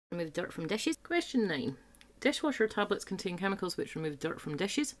remove dirt from dishes. Question 9. Dishwasher tablets contain chemicals which remove dirt from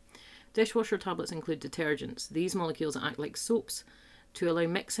dishes. Dishwasher tablets include detergents. These molecules act like soaps to allow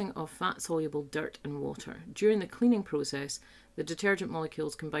mixing of fat-soluble dirt and water. During the cleaning process, the detergent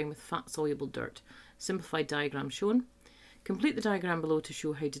molecules combine with fat-soluble dirt. Simplified diagram shown. Complete the diagram below to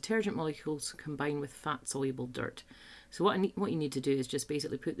show how detergent molecules combine with fat-soluble dirt. So what you need to do is just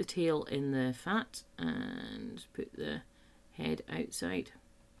basically put the tail in the fat and put the head outside.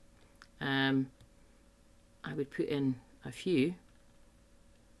 I would put in a few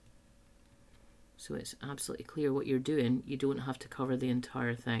so it's absolutely clear what you're doing. You don't have to cover the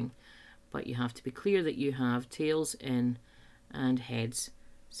entire thing, but you have to be clear that you have tails in and heads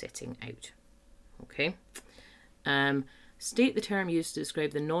sitting out. Okay. State the term used to describe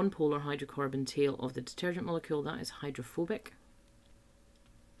the non-polar hydrocarbon tail of the detergent molecule. That is hydrophobic.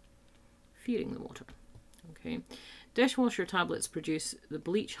 Fearing the water. Okay. Dishwasher tablets produce the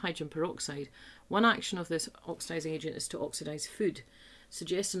bleach hydrogen peroxide. One action of this oxidizing agent is to oxidize food.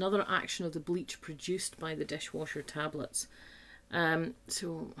 Suggest another action of the bleach produced by the dishwasher tablets.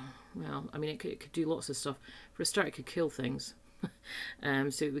 So, well, I mean, it could do lots of stuff. For a start, it could kill things.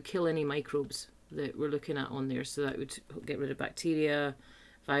 So it would kill any microbes that we're looking at on there. So that would get rid of bacteria,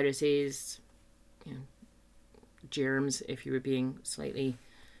 viruses, you know, germs, if you were being slightly,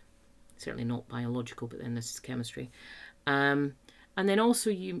 certainly not biological, but then this is chemistry. And then also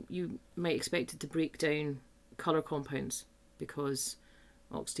you might expect it to break down colour compounds, because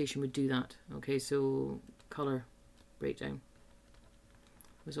oxidation would do that. Okay, so colour breakdown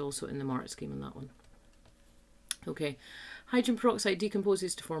was also in the mark scheme on that one. Okay, hydrogen peroxide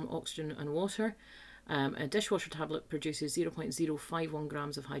decomposes to form oxygen and water. A dishwasher tablet produces 0.051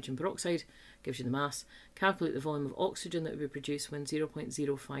 grams of hydrogen peroxide, gives you the mass. Calculate the volume of oxygen that would be produced when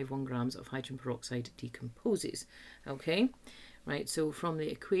 0.051 grams of hydrogen peroxide decomposes. Okay, right, so from the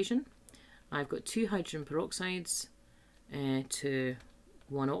equation, I've got 2 hydrogen peroxides to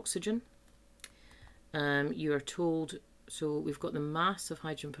 1 oxygen. You are told, so we've got the mass of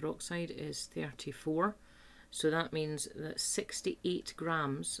hydrogen peroxide is 34. So that means that 68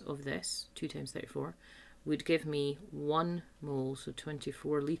 grams of this, 2 times 34, would give me 1 mole, so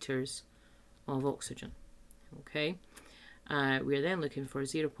 24 litres of oxygen. Okay, we're then looking for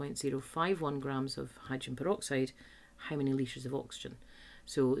 0.051 grams of hydrogen peroxide. How many litres of oxygen?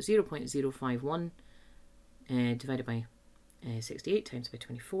 So 0.051 divided by 68 times by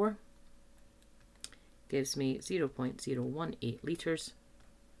 24 gives me 0.018 litres.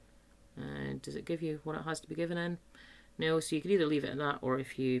 And does it give you what it has to be given in? No, so you could either leave it at that, or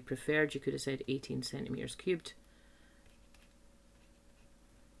if you preferred, you could have said 18 centimetres cubed.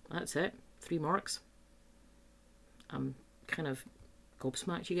 That's it, 3 marks. I'm kind of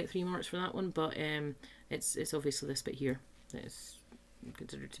gobsmacked you get 3 marks for that one, but it's obviously this bit here that is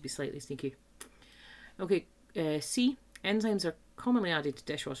considered to be slightly sneaky. Okay, C. Enzymes are commonly added to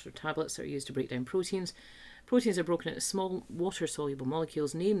dishwasher tablets that are used to break down proteins. Proteins are broken into small water-soluble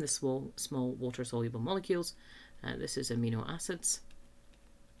molecules. Name the small water-soluble molecules. This is amino acids.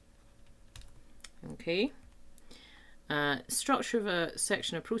 Okay. Structure of a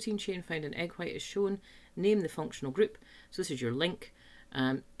section of protein chain found in egg white is shown. Name the functional group. So this is your link.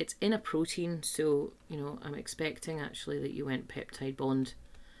 It's in a protein, so you know I'm expecting actually that you went peptide bond,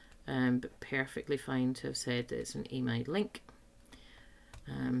 but perfectly fine to have said that it's an amide link,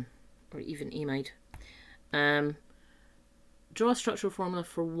 or even amide. Draw a structural formula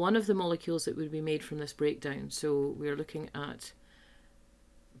for one of the molecules that would be made from this breakdown. So we're looking at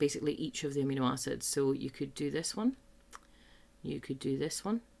basically each of the amino acids. So you could do this one, you could do this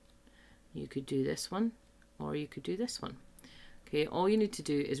one, you could do this one, or you could do this one. Okay, all you need to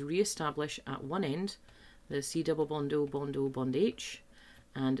do is re-establish at one end the C double bond O bond O bond H,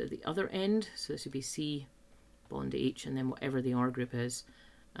 and at the other end, so this would be C bond H, and then whatever the R group is,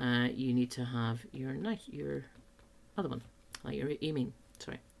 you need to have your other one, like your amine,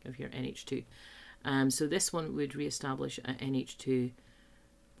 sorry, of your NH2. So this one would re-establish at NH2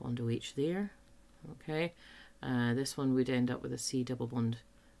 bond OH there. Okay, this one would end up with a C double bond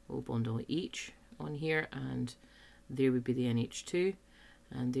O bond OH on here, and there would be the NH2,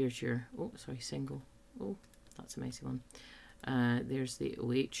 and there's your, oh sorry, single, oh that's a messy one. There's the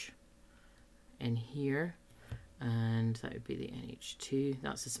OH in here, and that would be the NH2.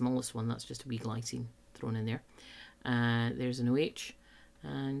 That's the smallest one, that's just a wee glycine thrown in there. There's an OH,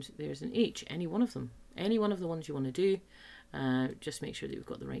 and there's an H, any one of them. Any one of the ones you want to do, just make sure that you've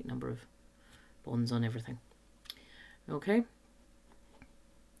got the right number of bonds on everything. Okay.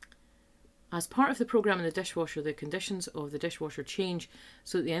 As part of the program in the dishwasher, the conditions of the dishwasher change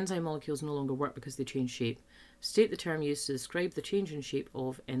so that the enzyme molecules no longer work because they change shape. State the term used to describe the change in shape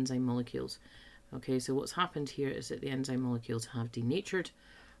of enzyme molecules. Okay, so what's happened here is that the enzyme molecules have denatured,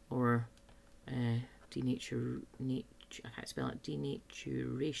 or I can't spell it,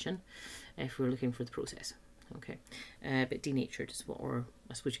 denaturation, if we're looking for the process. Okay, but denatured is what, or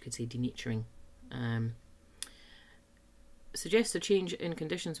I suppose you could say denaturing. Suggests a change in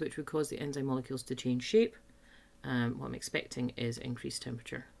conditions which would cause the enzyme molecules to change shape. What I'm expecting is increased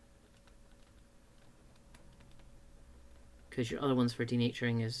temperature, because your other ones for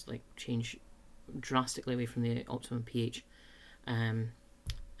denaturing is like change drastically away from the optimum pH, and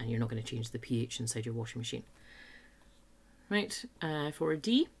you're not going to change the pH inside your washing machine. Right, for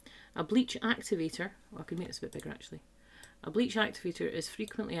D, a bleach activator, I could make this a bit bigger actually. A bleach activator is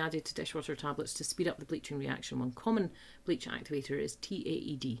frequently added to dishwater tablets to speed up the bleaching reaction. One common bleach activator is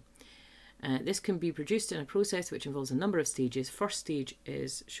TAED. This can be produced in a process which involves a number of stages. First stage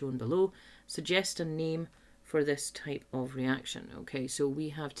is shown below. Suggest a name for this type of reaction. Okay, so we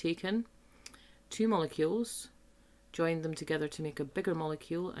have taken two molecules, joined them together to make a bigger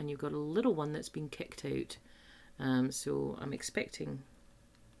molecule, and you've got a little one that's been kicked out. So I'm expecting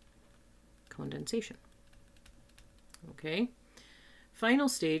condensation. Okay, final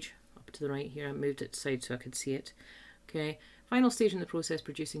stage, up to the right here, I moved it aside so I could see it. Okay, final stage in the process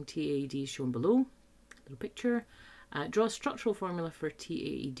producing TAED is shown below, little picture. Draw a structural formula for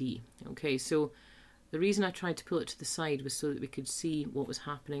TAED. Okay, so the reason I tried to pull it to the side was so that we could see what was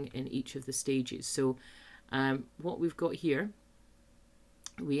happening in each of the stages. So what we've got here,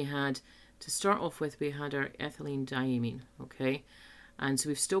 we had, to start off with, we had our ethylene diamine, okay? And so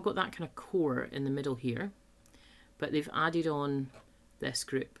we've still got that kind of core in the middle here, but they've added on this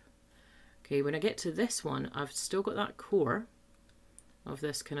group. Okay, when I get to this one, I've still got that core of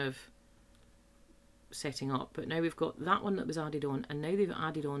this kind of setting up, but now we've got that one that was added on, and now they've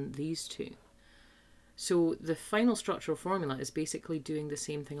added on these two. So the final structural formula is basically doing the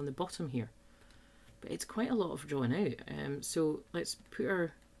same thing on the bottom here, but it's quite a lot of drawing out. So let's put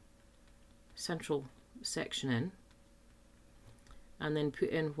our central section in, and then put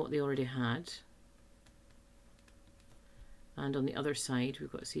in what they already had. And on the other side,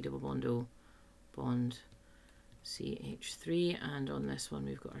 we've got C double bond O bond CH3, and on this one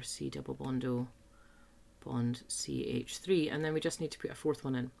we've got our C double bond O bond CH3, and then we just need to put a fourth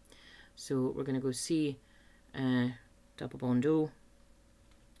one in. So we're going to go C double bond O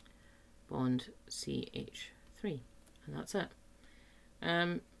bond CH3, and that's it.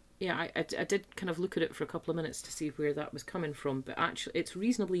 Yeah, I did kind of look at it for a couple of minutes to see where that was coming from, but actually it's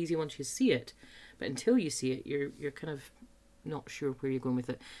reasonably easy once you see it, but until you see it, you're kind of not sure where you're going with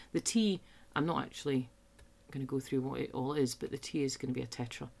it. The T, I'm not actually going to go through what it all is, but the T is going to be a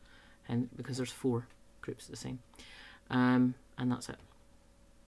tetra, and because there's 4 groups the same, and that's it.